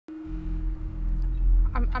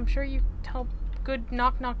I'm sure you tell good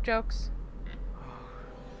knock-knock jokes. Oh,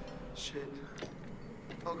 shit.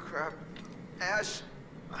 Oh, crap. Ash!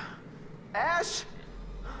 Ash!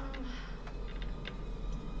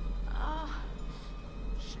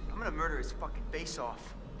 Shit, I'm gonna murder his fucking face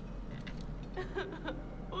off.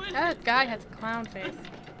 That guy has a clown face.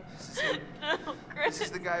 This is him. No, Chris. This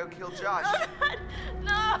is the guy who killed Josh.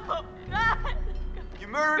 No, God. You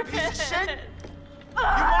murdered piece of shit! You Look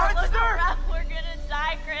monster! around. We're gonna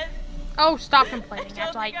die, Chris. Oh, stop complaining. Just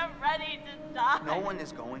That's like... get ready to die. No one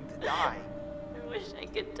is going to die. I wish I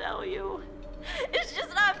could tell you. It's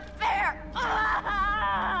just not fair.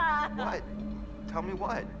 What? Tell me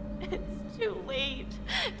what? It's too late.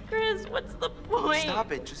 Chris, what's the point?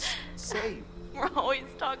 Stop it. Just say. We're always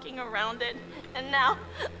talking around it. And now,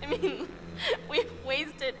 I mean, we've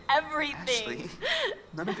wasted everything. Ashley,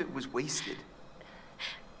 none of it was wasted.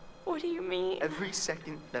 What do you mean? Every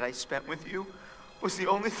second that I spent with you was the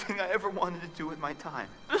only thing I ever wanted to do with my time.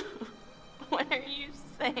 What are you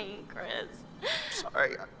saying, Chris?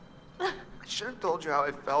 Sorry. I should have told you how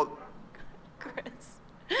I felt. Chris.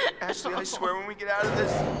 Ashley, I swear when we get out of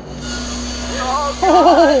this...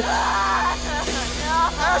 Oh!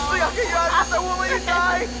 Ashley, I'll get you out of this. I won't let you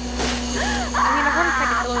die. I mean, I've already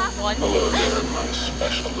taken killer one. Hello there, my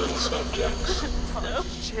special little subjects. Oh,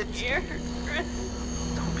 shit. Here, Chris.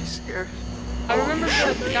 Don't be scared. I remember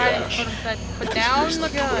the guy that sort of said, put down Here's the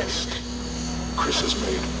gun. twist. Chris has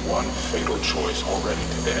made one fatal choice already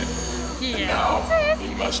today. And now,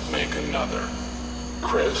 he must make another.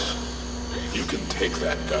 Chris, you can take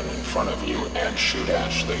that gun in front of you and shoot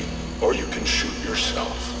Ashley, or you can shoot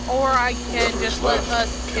yourself. Or I can Whoever's just let left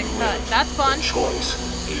us get can cut. live. That's fun. The choice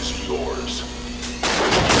is yours.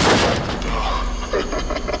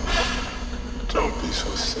 Don't be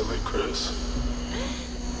so silly, Chris.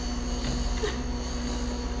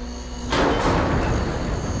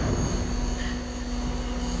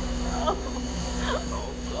 Oh,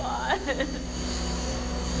 God.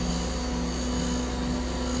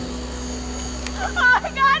 Oh, my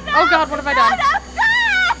God, no! Oh, God, what have I done? No,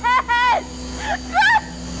 Chris!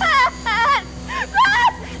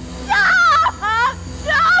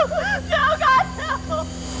 No, God, no!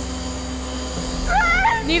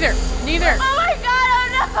 Chris! Neither. Neither. Oh, my God, oh,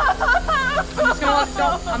 no! I'm just gonna let it go.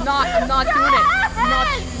 I'm not doing it. I'm not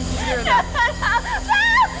sure that.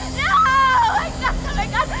 Oh, my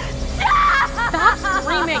God, Stop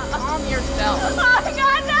screaming. Calm yourself. Oh, my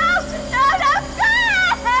God, no!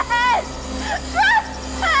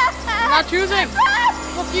 I'm not choosing.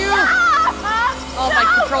 Fuck you. Oh, my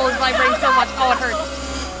controller's vibrating so much. Oh, it hurts.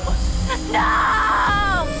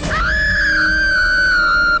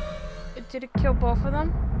 No! Did it kill both of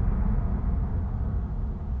them?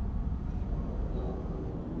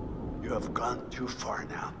 You have gone too far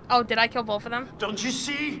now. Oh, did I kill both of them? Don't you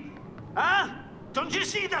see? Huh? Don't you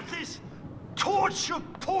see that this torture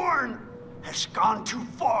porn has gone too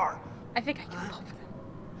far? I think I killed both of them.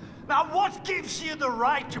 Now what gives you the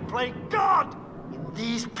right to play God in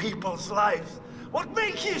these people's lives? What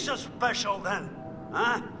makes you so special then?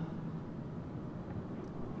 Huh?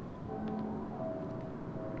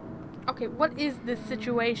 Okay, what is this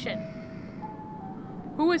situation?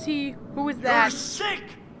 Who is he? Who is that? You're sick!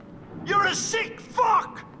 You're a sick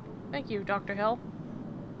fuck! Thank you, Dr. Hill.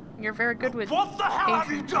 You're very good with What the hell have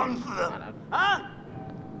you Asian done people. for them? Huh?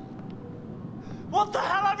 What the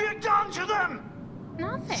hell have you done to them?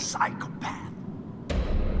 Nothing. Psychopath.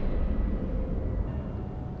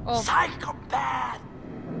 Oh. Psychopath.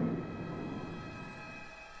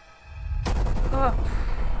 Oh.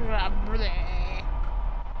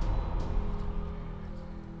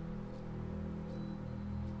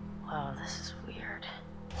 Wow, this is weird.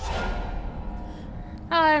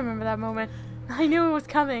 I remember that moment. I knew it was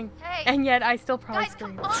coming, Hey, and yet I still probably Guys,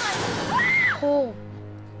 come screamed. on! Oh.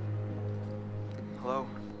 Hello?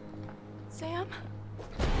 Sam?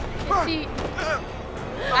 See,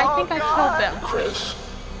 I think I killed them. Chris,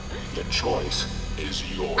 the choice is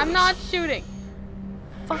yours. I'm not shooting.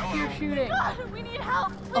 Fuck you shooting. God, we need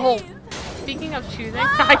help, Oh, please! speaking of choosing,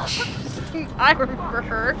 I remember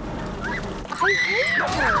her. I hate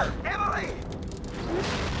her. Emily!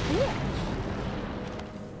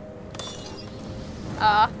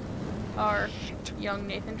 Our young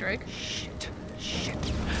Nathan Drake. Shit. Shit.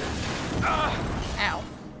 Ow.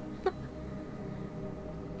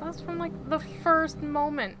 That's from like the first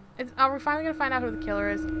moment. Are we finally gonna find out who the killer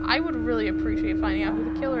is? I would really appreciate finding out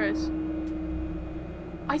who the killer is.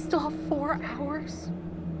 I still have 4 hours.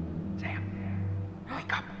 Sam,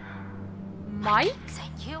 wake up. Mike? Is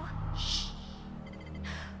that you? Shh.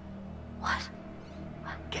 What?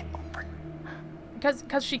 Get over it.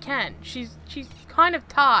 Because she can. She's kind of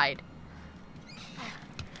tied.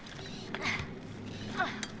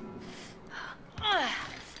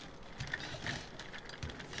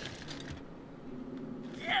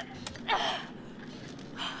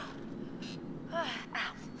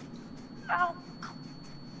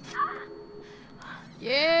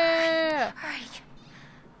 Yeah! Alright.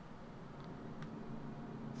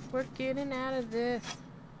 We're getting out of this.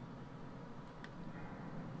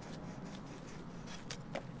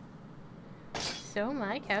 So,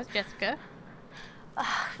 Mike, how's Jessica?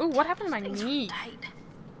 Ooh, what happened to my knee?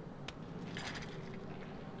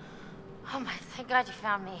 Oh my, thank God you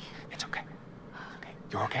found me. It's okay. Okay,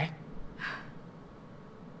 you're okay?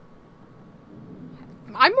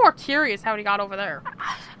 I'm more curious how he got over there.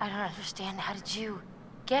 I don't understand. How did you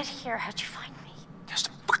get here? How'd you find me? There's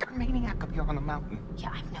a fucking maniac up here on the mountain.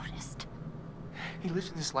 Yeah, I've noticed. He lives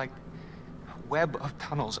in this, like, web of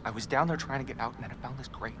tunnels. I was down there trying to get out, and then I found this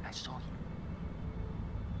grate, and I saw you.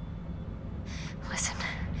 Listen,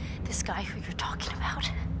 this guy who you're talking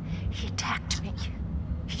about, he attacked me.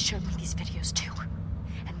 He showed me these videos too.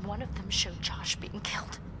 And one of them showed Josh being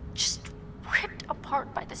killed. Just ripped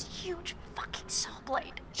apart by this huge fucking saw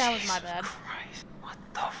blade. That was my bad. Christ, what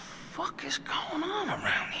the fuck is going on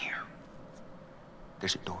around here?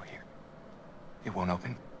 There's a door here. It won't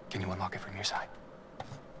open. Can you unlock it from your side?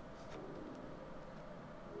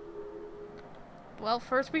 Well,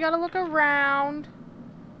 first we gotta look around.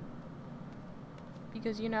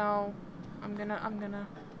 Because, you know, I'm gonna...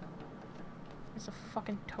 There's a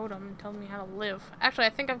fucking totem telling me how to live. Actually,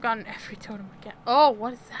 I think I've gotten every totem I get. Oh,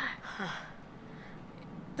 what is that?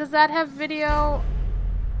 Does that have video?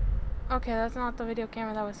 Okay, that's not the video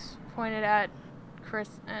camera that was pointed at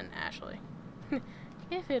Chris and Ashley.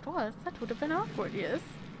 If it was, that would have been awkward, yes.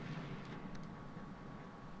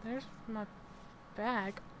 There's my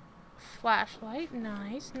bag. Flashlight,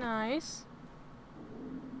 nice, nice.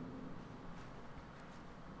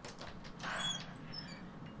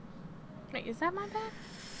 Wait, is that my bag?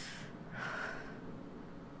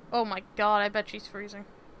 Oh my god, I bet she's freezing.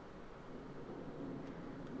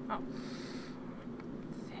 Oh.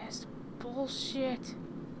 This bullshit.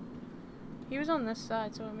 He was on this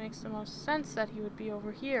side, so it makes the most sense that he would be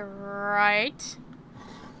over here, right?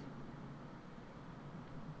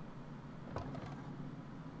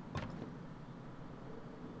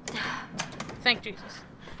 Thank Jesus.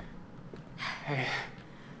 Hey.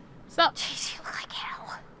 What's up? Jeez, you look like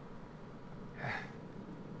hell.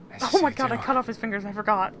 Nice to Oh my see you god, I too. cut off his fingers, I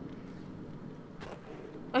forgot.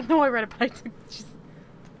 I know I read it, but I just...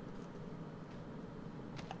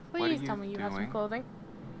 What are Please you tell me you have some doing? clothing.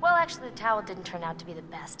 Well, actually, the towel didn't turn out to be the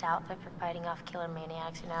best outfit for fighting off killer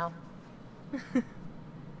maniacs, you know?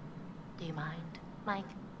 Do you mind, Mike?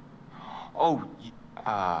 Oh,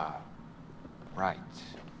 right.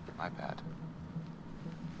 My bad.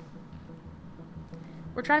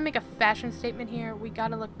 We're trying to make a fashion statement here. We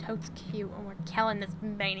gotta look totes cute when we're killing this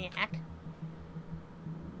maniac.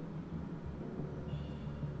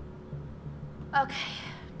 Okay,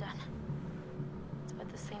 done. Let's put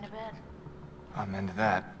this thing to bed. I'm into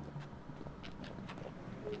that.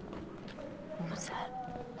 What's that?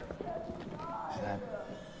 Is that...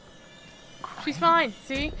 She's fine,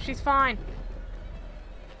 see? She's fine.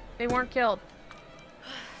 They weren't killed.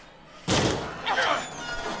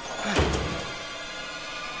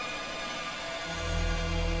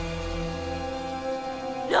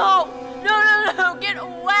 No! No, no, no! Get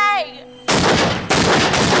away!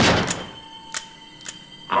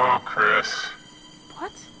 Oh, Chris.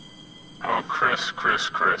 What? Oh, Chris.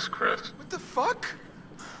 What the fuck?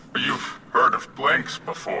 You've heard of blanks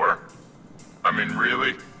before. I mean,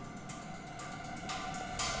 really?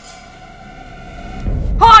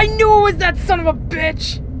 Oh, I knew it was that son of a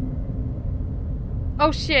bitch!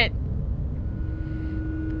 Oh shit.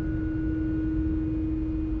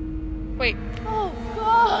 Wait. Oh,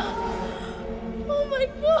 God! Oh, my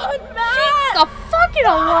God, Matt! She's a fucking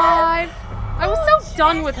alive! I was so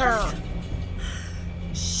done with her.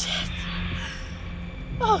 Shit!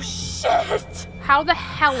 Oh, shit! How the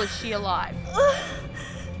hell is she alive?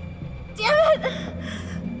 Damn it!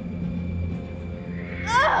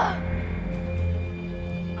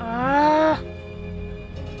 Ah!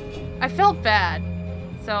 I felt bad.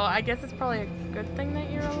 So I guess it's probably a good thing that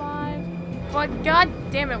you're alive. But god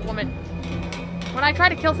damn it, woman. When I try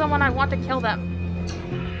to kill someone, I want to kill them.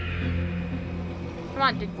 Come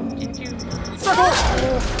on, did you...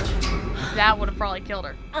 Oh. That would have probably killed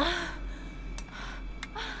her.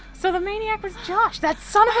 So the maniac was Josh, that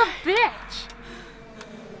son of a bitch!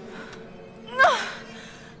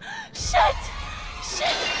 Shit!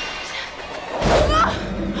 Shit!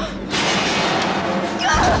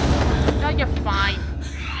 No, you're fine.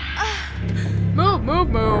 Move, move,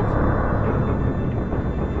 move.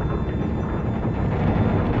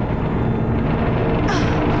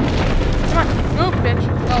 Come on, move, bitch.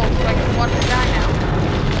 Oh, I can watch the guy now.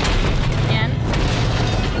 Again.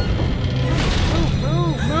 Move,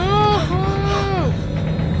 move, move, move.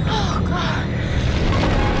 Oh, God.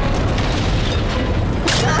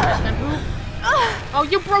 And move. Oh,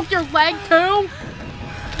 you broke your leg too?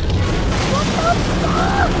 What the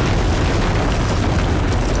fuck?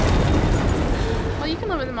 Well, you can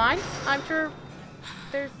live in mine. I'm sure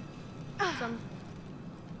there's some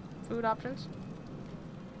food options.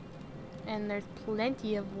 And there's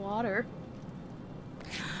plenty of water.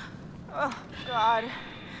 Oh, God.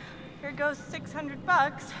 Here goes $600.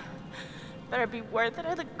 Better be worth it.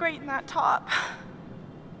 I look great in that top.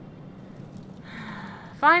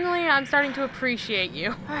 Finally, I'm starting to appreciate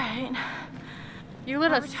you. Alright. You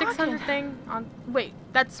lit Now a we're 600 talking. thing on... Wait,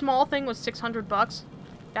 that small thing was $600?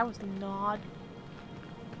 That was not...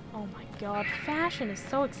 Oh my god, fashion is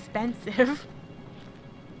so expensive.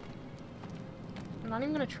 I'm not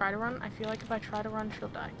even gonna try to run. I feel like if I try to run, she'll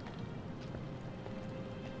die.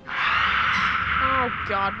 Oh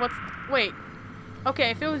god, what's... Wait.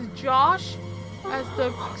 Okay, if it was Josh as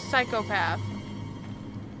the psychopath,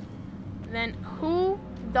 then who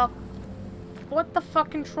the... What the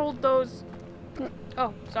fuck controlled those...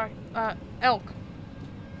 Oh, sorry. Elk.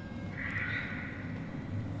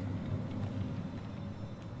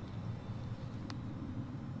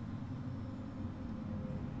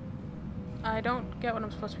 I don't get what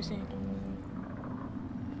I'm supposed to be seeing.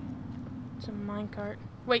 It's a minecart.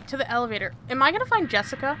 Wait, to the elevator. Am I gonna find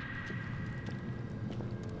Jessica?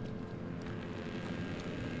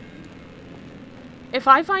 If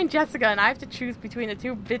I find Jessica and I have to choose between the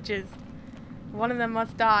two bitches, one of them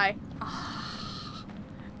must die.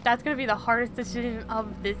 That's gonna be the hardest decision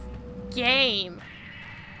of this game.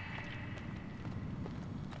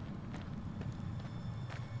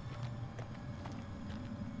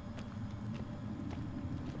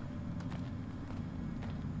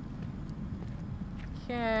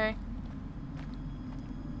 Okay.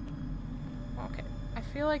 Okay. I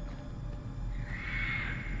feel like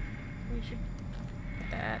we should...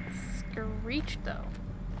 That screech though.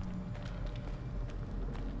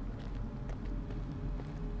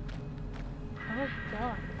 Oh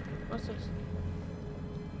god. What's this?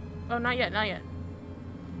 Oh, not yet, not yet.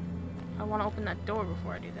 I want to open that door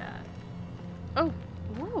before I do that. Oh,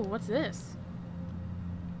 ooh, what's this?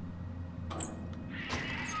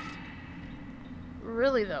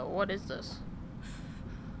 Really though, what is this?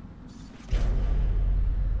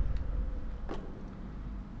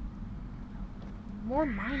 More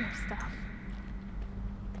minor stuff.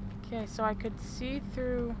 Okay, so I could see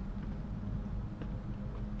through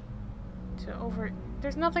to over...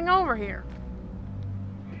 There's nothing over here.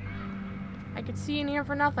 I could see in here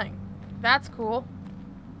for nothing. That's cool.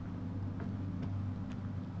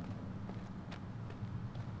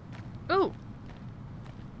 Ooh.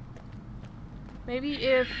 Maybe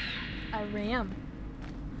if I ram.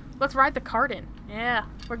 Let's ride the cart in. Yeah,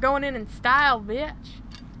 we're going in style, bitch.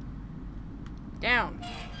 Down.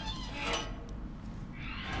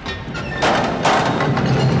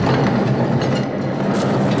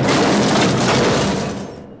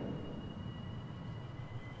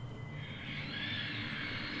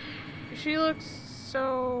 She looks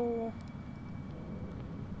so...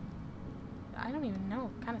 I don't even know.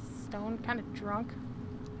 Kind of stoned, kind of drunk.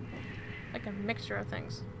 Like a mixture of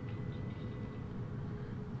things.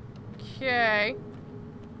 Okay.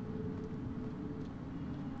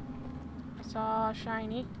 I saw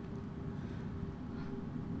shiny.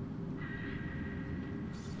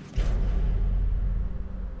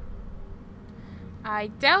 I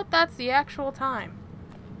doubt that's the actual time.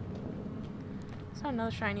 I saw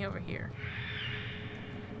another shiny over here.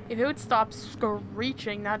 If it would stop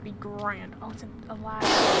screeching, that'd be grand. Oh, it's a ladder.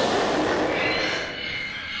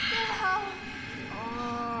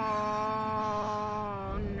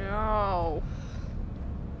 Oh, no.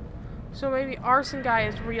 So maybe Arson Guy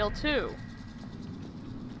is real, too.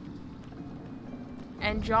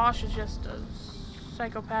 And Josh is just a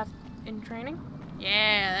psychopath in training?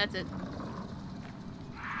 Yeah, that's it.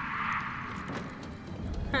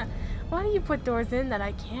 Why do you put doors in that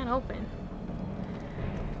I can't open?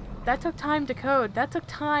 That took time to code. That took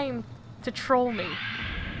time to troll me.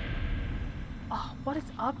 Oh, what is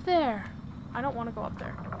up there? I don't want to go up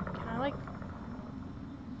there. Can I, like...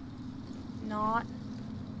 not?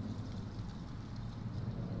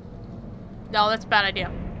 No, that's a bad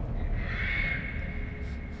idea.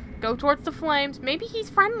 Go towards the flames. Maybe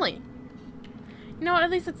he's friendly. You know what?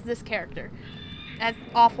 At least it's this character. as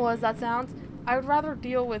awful as that sounds, I would rather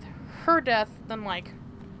deal with her death than, like,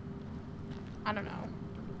 I don't know,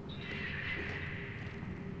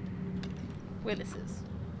 Willis's.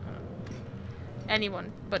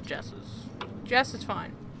 Anyone but Jess's. Jess is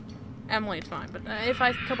fine. Emily is fine. But if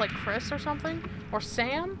I killed, like, Chris or something, or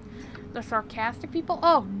Sam, the sarcastic people,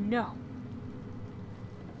 oh no.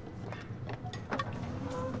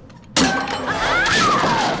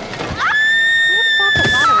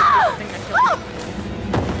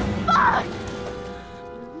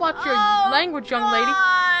 Watch your language, young lady.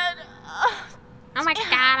 Oh my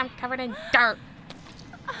god, I'm covered in dirt.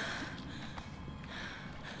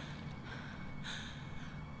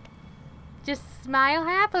 Just smile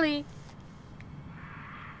happily.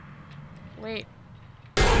 Wait.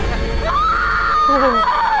 I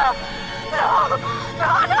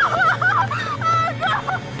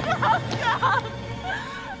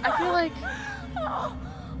feel like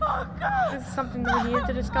this is something that we needed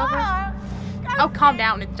to discover. Oh, calm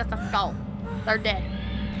down. It's just a skull. They're dead.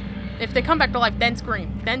 If they come back to life, then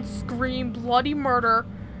scream. Then scream bloody murder,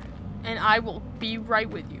 and I will be right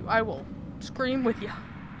with you. I will scream with you.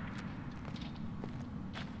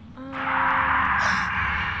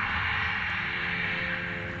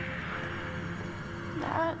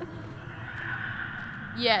 Matt?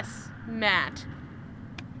 Yes, Matt.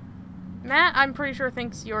 Matt, I'm pretty sure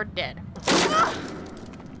thinks you're dead.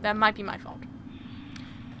 That might be my fault.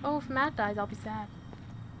 Oh, if Matt dies, I'll be sad.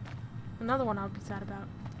 Another one I'll be sad about.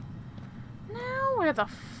 Now, where the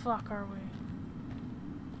fuck are we?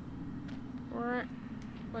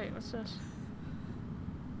 Wait, what's this?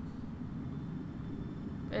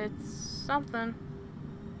 It's something.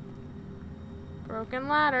 Broken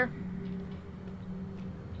ladder.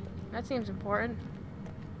 That seems important.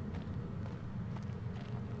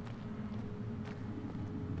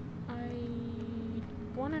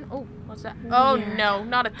 Oh, what's that? Weird. Oh no,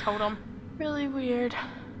 not a totem. Really weird.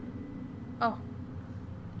 Oh.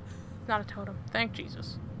 It's not a totem. Thank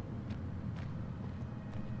Jesus.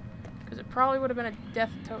 Because it probably would have been a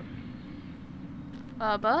death totem.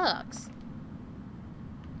 Bugs.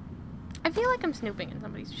 I feel like I'm snooping in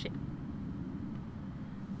somebody's shit.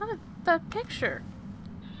 Look at that picture.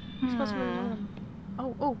 It's supposed to be one of them.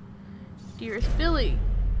 Oh. Dearest Billy.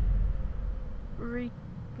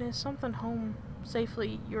 There's something home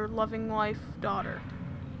safely, your loving wife, daughter.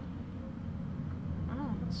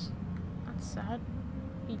 Oh, that's sad.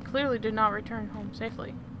 He clearly did not return home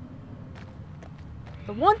safely.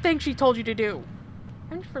 The one thing she told you to do.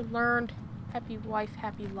 I never learned. Happy wife,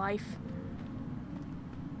 happy life.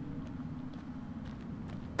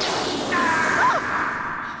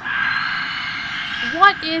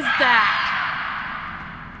 What is that?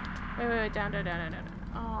 Wait, down.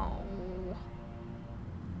 Oh.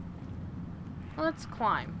 Let's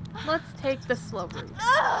climb. Let's take the slow route.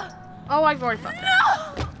 Oh, I've already fucked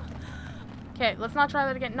it. Okay, let's not try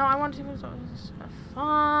that again. No, I want to do this.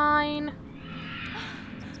 Fine.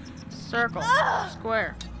 Circle.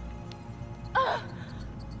 Square.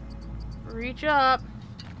 Reach up.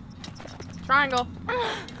 Triangle.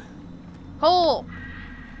 Pull.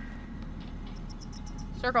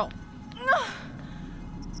 Circle.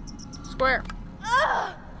 Square.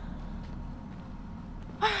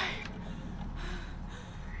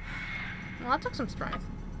 Well, that took some strength.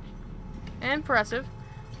 Impressive.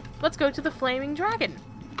 Let's go to the Flaming Dragon.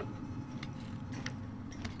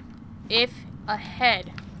 If a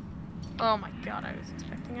head. Oh my god, I was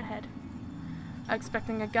expecting a head. I was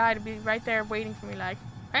expecting a guy to be right there waiting for me like,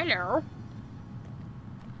 hello.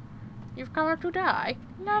 You've come up to die.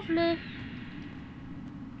 Lovely.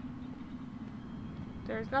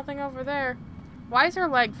 There's nothing over there. Why is her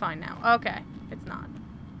leg fine now? Okay, it's not.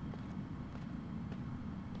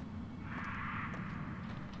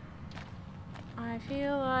 I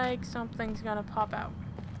feel like something's gonna pop out.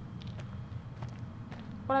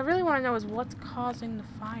 What I really want to know is what's causing the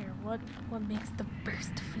fire. What makes the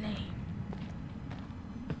burst flame?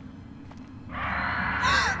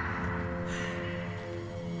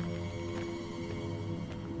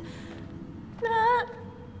 Matt.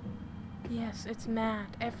 Yes, it's Matt.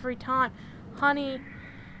 Every time. Honey,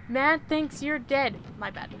 Matt thinks you're dead.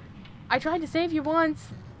 My bad. I tried to save you once.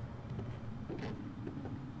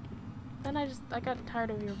 Then I got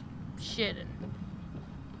tired of your shit and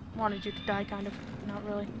wanted you to die, kind of. Not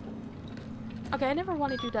really. Okay, I never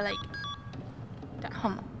wanted you to, like... die.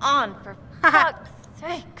 Come on, for fuck's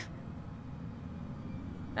sake.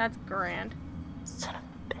 That's grand. Son of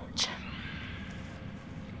a bitch.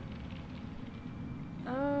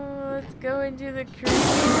 Oh, let's go into the creepy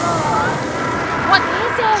rock. What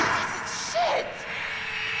is it? Shit!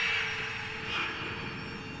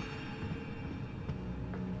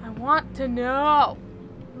 want to know.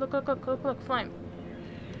 Look, look, look, look, look, flame.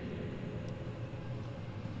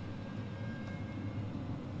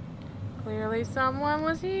 Clearly someone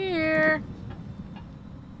was here.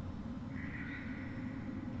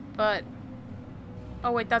 But...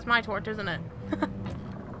 oh wait, that's my torch, isn't it?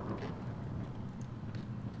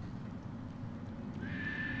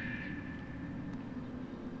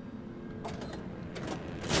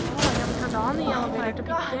 On the elevator to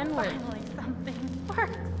begin with. Finally something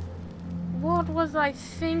works. What was I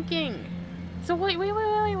thinking? So wait,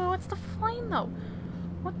 what's the flame though?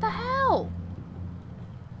 What the hell?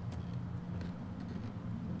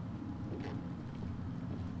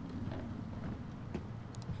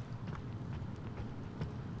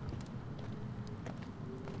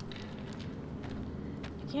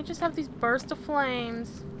 You can't just have these bursts of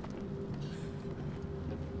flames.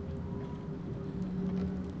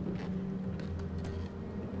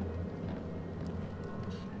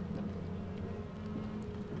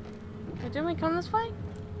 Didn't we come this way?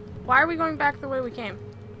 Why are we going back the way we came?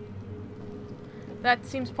 That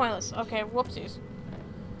seems pointless. Okay, whoopsies.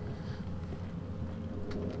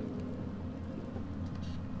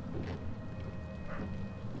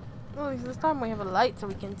 Well, at least this time we have a light so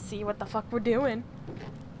we can see what the fuck we're doing.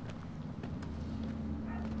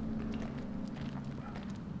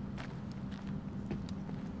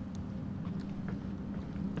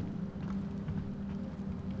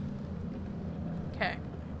 Okay.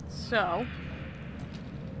 So,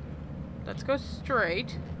 let's go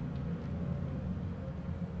straight.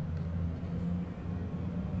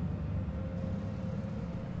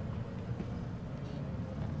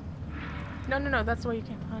 No, that's the way you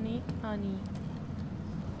came. Honey, honey.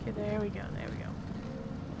 Okay, there we go, there we go.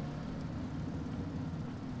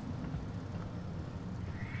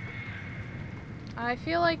 I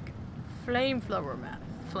feel like flamethrower, Matt.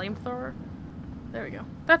 Flamethrower? There we go.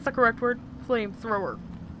 That's the correct word. Flamethrower.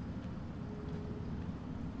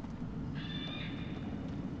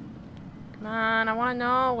 Come on, I want to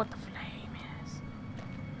know what the flame is.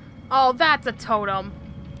 Oh, that's a totem.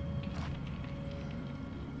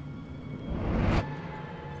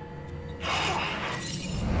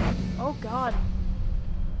 Oh, God.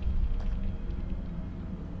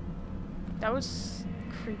 That was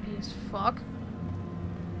creepy as fuck.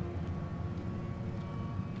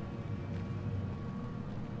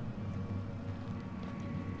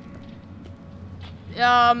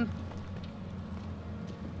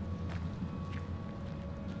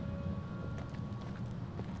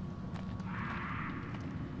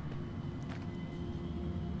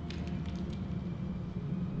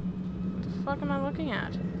 What the fuck am I looking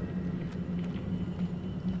at?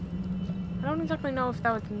 I don't exactly know if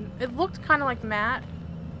that was... it looked kind of like Matt.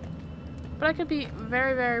 But I could be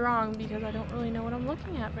very, very wrong because I don't really know what I'm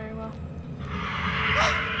looking at very well.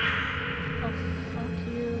 Oh, fuck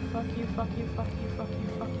you, fuck you, fuck you, fuck you, fuck you,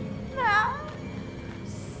 fuck you.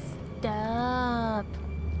 Stop.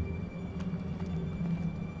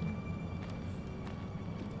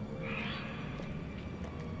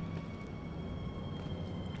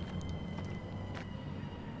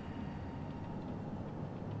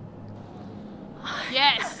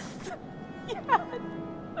 Yes! Yes!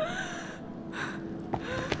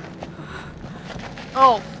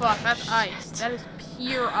 Oh, fuck, that's ice. That is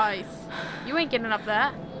pure ice. You ain't getting up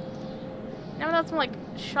that. Now without some, like,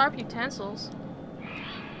 sharp utensils.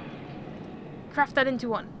 Craft that into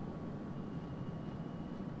one.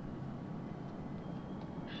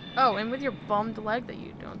 Oh, and with your bummed leg that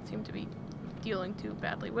you don't seem to be dealing too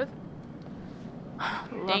badly with.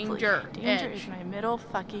 Danger. Danger Edge. is my middle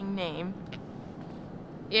fucking name.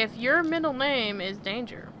 If your middle name is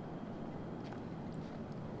Danger,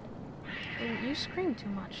 then you scream too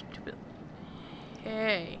much to be...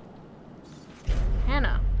 Hey.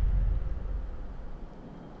 Hannah.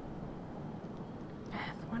 Beth,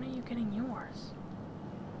 when are you getting yours?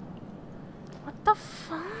 What the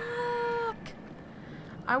fuck?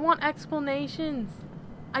 I want explanations.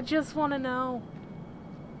 I just want to know.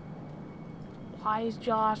 Why is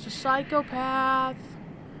Josh a psychopath?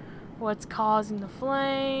 What's causing the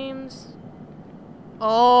flames?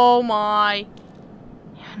 Oh my.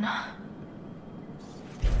 Hannah.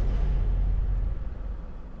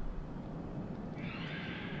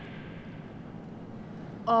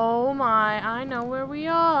 Oh my, I know where we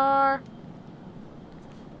are.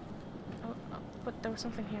 Oh, but there was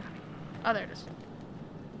something here. Oh, there it is.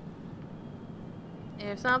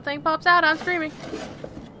 If something pops out, I'm screaming.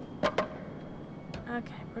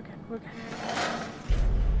 Okay, we're good, we're good.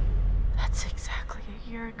 That's exactly a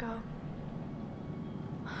year ago.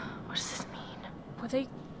 What does this mean? Were they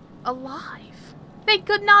alive? They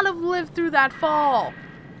could not have lived through that fall.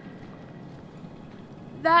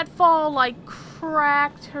 That fall, like,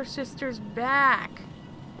 cracked her sister's back.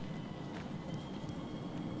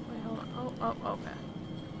 Wait, hold on. Oh, okay.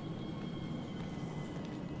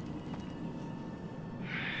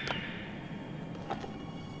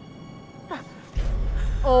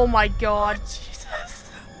 Oh my god.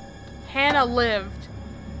 Jesus. Hannah lived.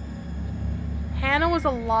 Hannah was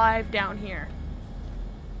alive down here.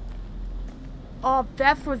 Oh,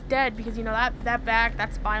 Beth was dead because, you know, that back,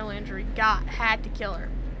 that spinal injury had to kill her.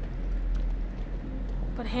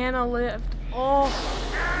 But Hannah lived. Oh. Oh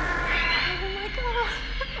my god.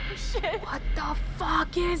 Oh shit. What the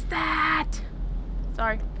fuck is that?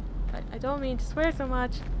 Sorry. I don't mean to swear so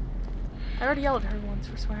much. I already yelled at her once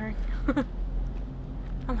for swearing.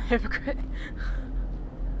 I'm a hypocrite.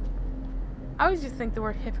 I always just think the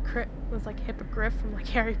word hypocrite was like hippogriff from like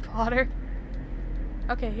Harry Potter.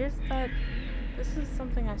 Okay, here's that. This is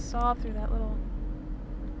something I saw through that little...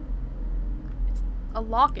 It's a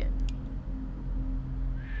locket.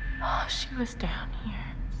 Oh, she was down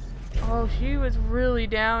here. Oh, she was really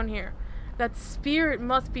down here. That spirit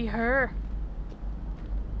must be her.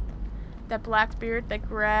 That black spirit that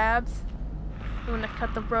grabs. The one that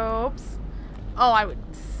cut the ropes. Oh, I would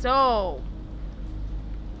so...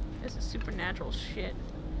 This is supernatural shit.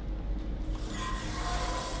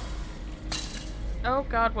 Oh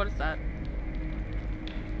god, what is that?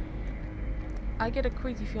 I get a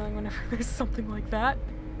queasy feeling whenever there's something like that.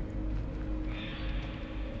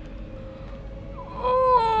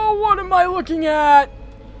 Oh, what am I looking at?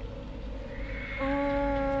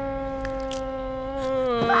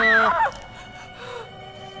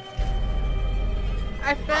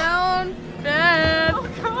 I found Beth. Oh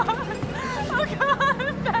god. Oh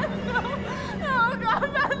god. Beth, no. Oh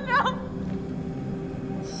god, Beth, no.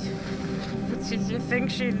 Did you think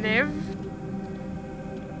she lived?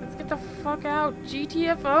 Let's get the fuck out.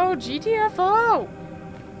 GTFO, GTFO.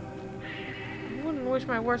 I wouldn't wish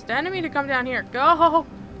my worst enemy to come down here. Go.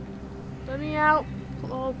 Let me out.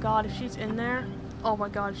 Oh god, if she's in there. Oh my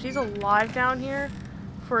god, if she's alive down here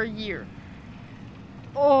for a year.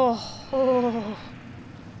 Oh.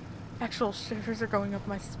 Actual shivers are going up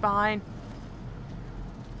my spine.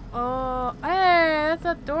 Oh, hey, that's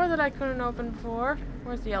that door that I couldn't open before.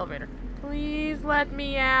 Where's the elevator? Please let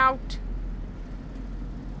me out.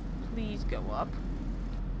 Please go up.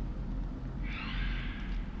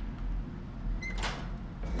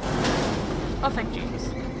 Oh, thank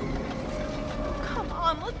Jesus. Come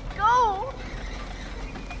on, let's go.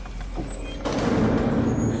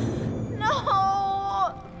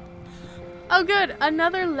 No. Oh, good.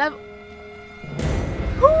 Another level.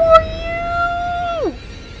 Who are you?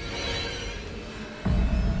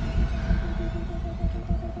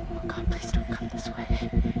 Oh god, please don't come this way.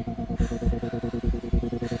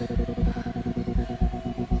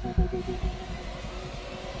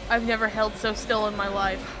 I've never held so still in my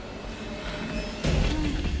life.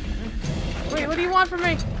 Wait, what do you want from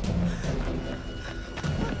me?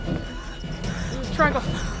 Triangle.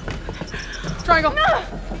 Triangle. No!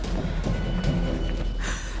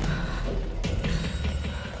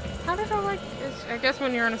 How did her leg... I guess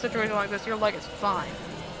when you're in a situation like this, your leg is fine.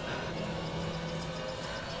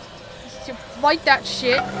 Just fight that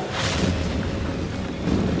shit.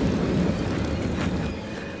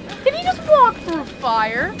 Did he just walk through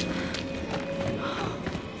fire?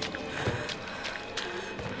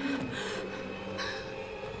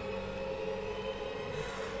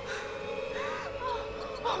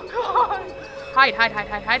 Oh god! Hide, hide, hide,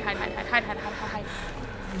 hide, hide, hide, hide, hide, hide, hide, hide, hide.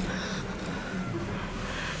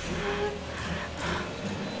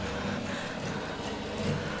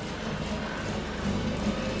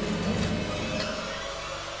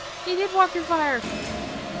 He did walk through fire.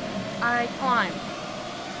 I climbed.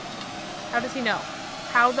 How does he know?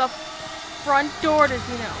 How the front door does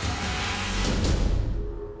he know?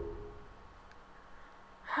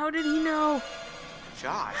 How did he know?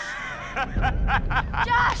 Josh.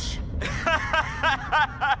 Josh!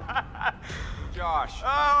 Josh.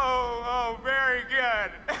 Oh, very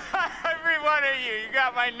good. Every one of you, you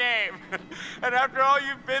got my name. And after all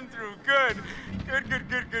you've been through, good.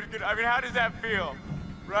 I mean, how does that feel?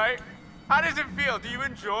 Right? How does it feel? Do you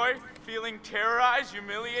enjoy feeling terrorized,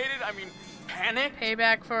 humiliated? I mean, panic?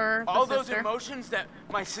 Payback for all the those sister. emotions that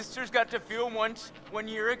my sisters got to feel 1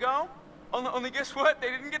 year ago? Only guess what?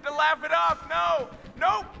 They didn't get to laugh it off. No,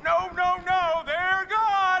 they're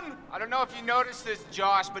gone. I don't know if you noticed this,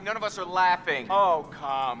 Josh, but none of us are laughing. Oh,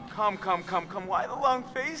 come. Why the long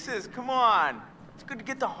faces? Come on. It's good to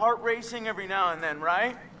get the heart racing every now and then,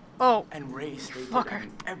 right? Oh. And race, they did. Fucker. I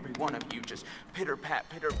mean, every one of you just pitter pat.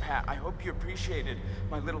 I hope you appreciated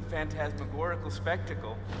my little phantasmagorical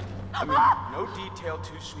spectacle. I mean, no detail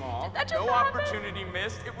too small, no opportunity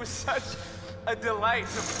missed. It was such a delight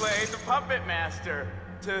to play the puppet master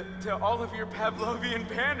to all of your Pavlovian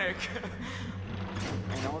panic.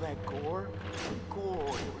 And all that gore,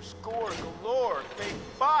 there was gore galore, fake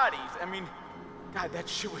bodies. I mean, God, that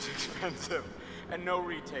shit was expensive. And no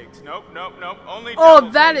retakes. Nope. Only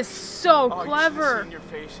that is so clever. clever. You should have seen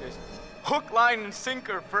your faces. Hook, line, and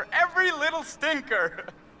sinker for every little stinker.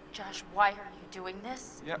 Josh, why are you doing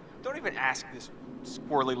this? Yeah, don't even ask this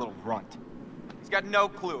squirrely little runt. He's got no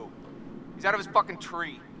clue. He's out of his fucking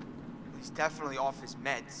tree. He's definitely off his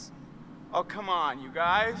meds. Oh, come on, you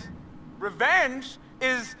guys. Revenge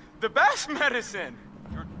is the best medicine.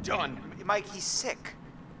 You're done. Mike, he's sick.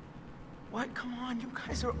 What? Come on, you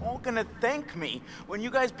guys are all gonna thank me when you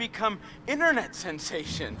guys become internet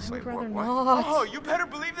sensations. I would rather what? not. Oh, you better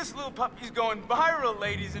believe this little puppy's going viral,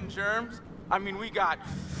 ladies and germs. I mean, we got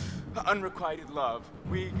unrequited love.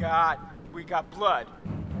 We got blood.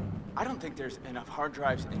 I don't think there's enough hard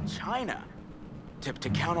drives in China to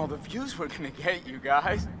count all the views we're gonna get, you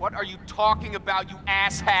guys. What are you talking about, you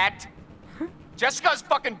asshat? Jessica's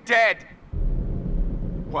fucking dead.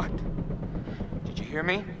 What? Did you hear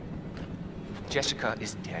me? Jessica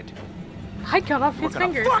is dead. I cut off his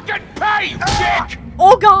fingers. Fucking pay, you dick!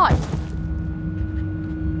 Oh God!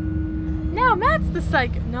 Now Matt's the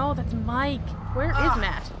psycho. No, that's Mike. Where is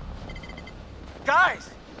Matt? Guys,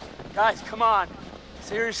 come on.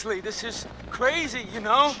 Seriously, this is crazy, you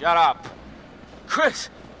know? Shut up. Chris,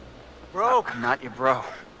 bro. I'm not your bro.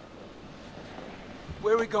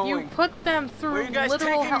 Where are we going? You put them through Where you guys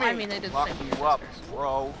literal taking hell. me? I mean, they did the Lock same. you up,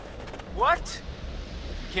 bro. What?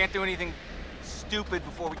 You can't do anything stupid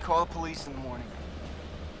before we call the police in the morning.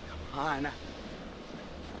 Come on.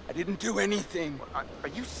 I didn't do anything. Are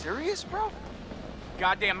you serious, bro?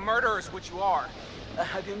 Goddamn murderer is what you are.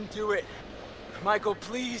 I didn't do it. Michael,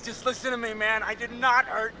 please, just listen to me, man. I did not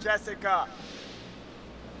hurt Jessica.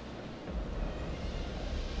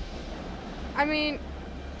 I mean,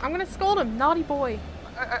 I'm gonna scold him, naughty boy.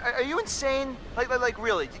 Are you insane? Like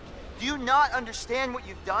really? Do you not understand what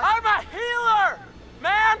you've done? I'm a healer,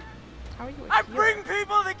 man. How are you? I bring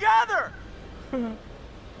people together.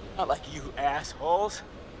 Not like you assholes.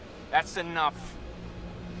 That's enough.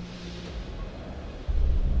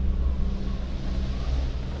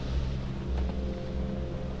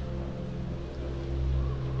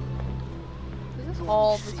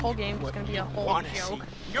 This whole game is gonna be a whole joke.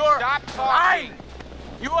 You're Stop talking.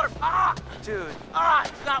 You are Dude.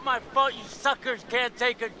 it's not my fault. You suckers can't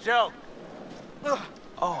take a joke.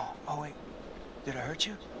 Oh, wait. Did I hurt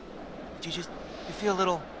you? Did you feel a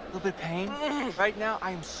little bit of pain? Right now,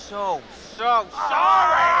 I am so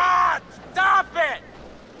sorry! Stop it!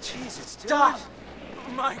 Jesus, dude. Stop!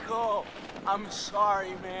 Michael, I'm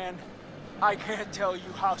sorry, man. I can't tell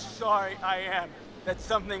you how sorry I am that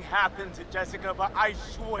something happened to Jessica, but I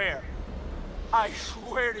swear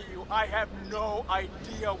to you, I have no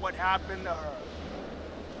idea what happened to her.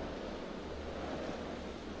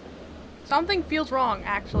 Something feels wrong,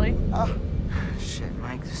 actually. Shit,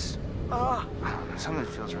 Mike, this... something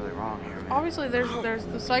feels really wrong here, man. Obviously, there's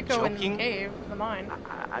the psycho in the Joking? cave, the mine.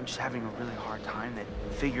 I'm just having a really hard time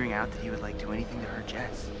figuring out that he would, do anything to hurt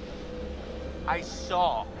Jess. I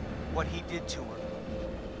saw what he did to her.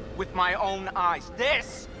 With my own eyes.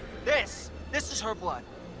 This is her blood.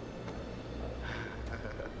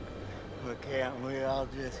 But can't we all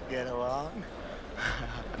just get along?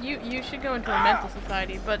 You should go into a mental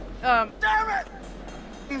society, but Damn it!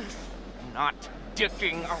 I'm not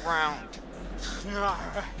dicking around. This is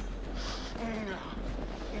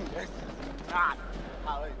not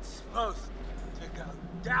how it's supposed to go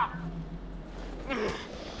down.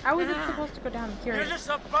 how is it supposed to go down? I'm You're curious. just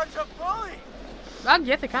a bunch of bullies.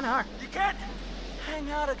 Yes, they kind of are. You can't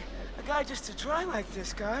hang out a guy just to try like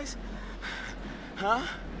this, guys. Huh?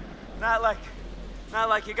 Not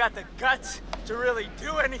like you got the guts to really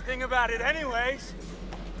do anything about it anyways.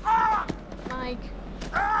 Ah! Mike.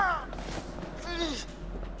 Ah!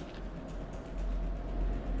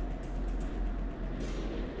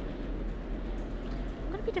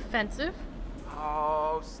 I'm gonna be defensive.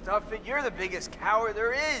 Oh, stuff it. You're the biggest coward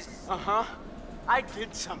there is. Uh-huh. I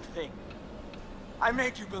did something. I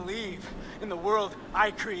made you believe in the world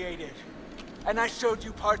I created. And I showed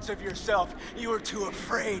you parts of yourself you were too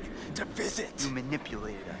afraid to visit. You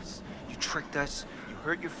manipulated us. You tricked us. You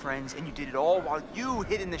hurt your friends, and you did it all while you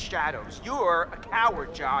hid in the shadows. You're a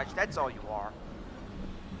coward, Josh. That's all you are.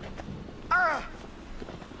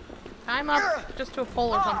 Time up just to a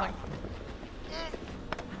pole or something.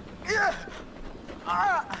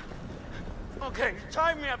 Okay,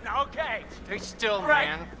 tie me up now, okay. Stay still, Right,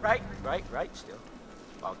 man. right, still.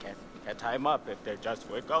 Well, can't tie them up if they just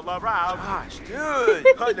wiggle around. Gosh, dude.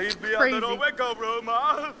 Leave me a Crazy. little wiggle room,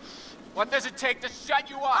 huh? What does it take to shut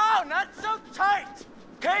you up? Oh, not so tight,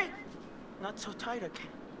 okay? Not so tight, I can't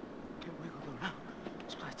wiggle around.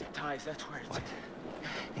 Those plastic ties, that's where it's... What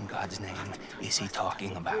in God's name is he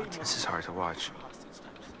talking about? This is hard to watch.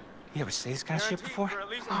 You ever say this kind of shit before? For at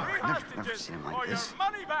least Oh, three I've never hostages seen him like or this. your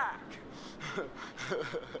money back.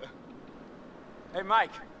 Hey,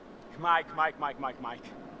 Mike. Mike.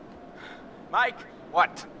 Mike,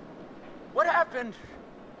 What? what happened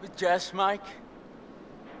with Jess, Mike?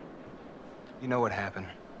 You know what happened.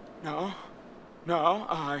 No,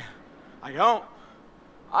 I don't.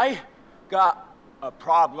 I got a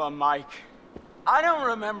problem, Mike. I don't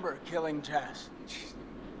remember killing Jess.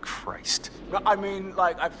 Christ. I mean,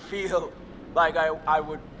 like, I feel like I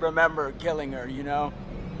would remember killing her, you know?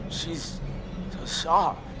 She's so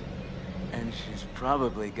soft. And she's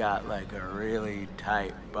probably got, like, a really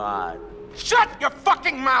tight bod. Shut your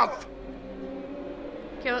fucking mouth!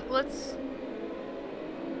 Okay, let's...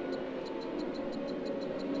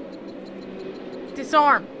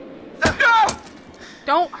 Disarm. No!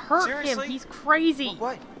 Don't hurt Seriously? him. He's crazy.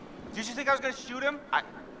 What? Did you think I was gonna shoot him? I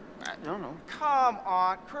don't know. Come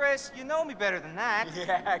on, Chris. You know me better than that.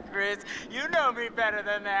 Yeah, Chris, you know me better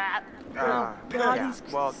than that. God, yeah. he's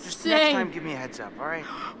Well, just insane. next time, give me a heads up, all right?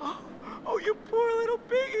 Oh, you poor little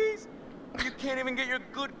piggies. You can't even get your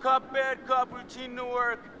good cop, bad cop routine to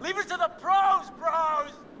work. Leave it to the pros,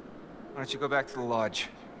 bros! Why don't you go back to the lodge?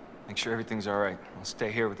 Make sure everything's all right. I'll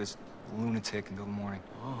stay here with this lunatic until the morning.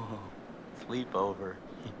 Oh, sleepover.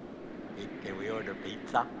 Can we order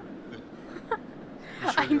pizza?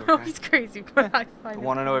 I know he's crazy, but I I find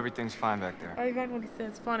want to know everything's fine back there. I find what he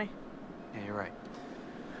says funny. Yeah, you're right.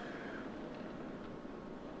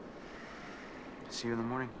 See you in the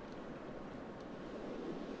morning.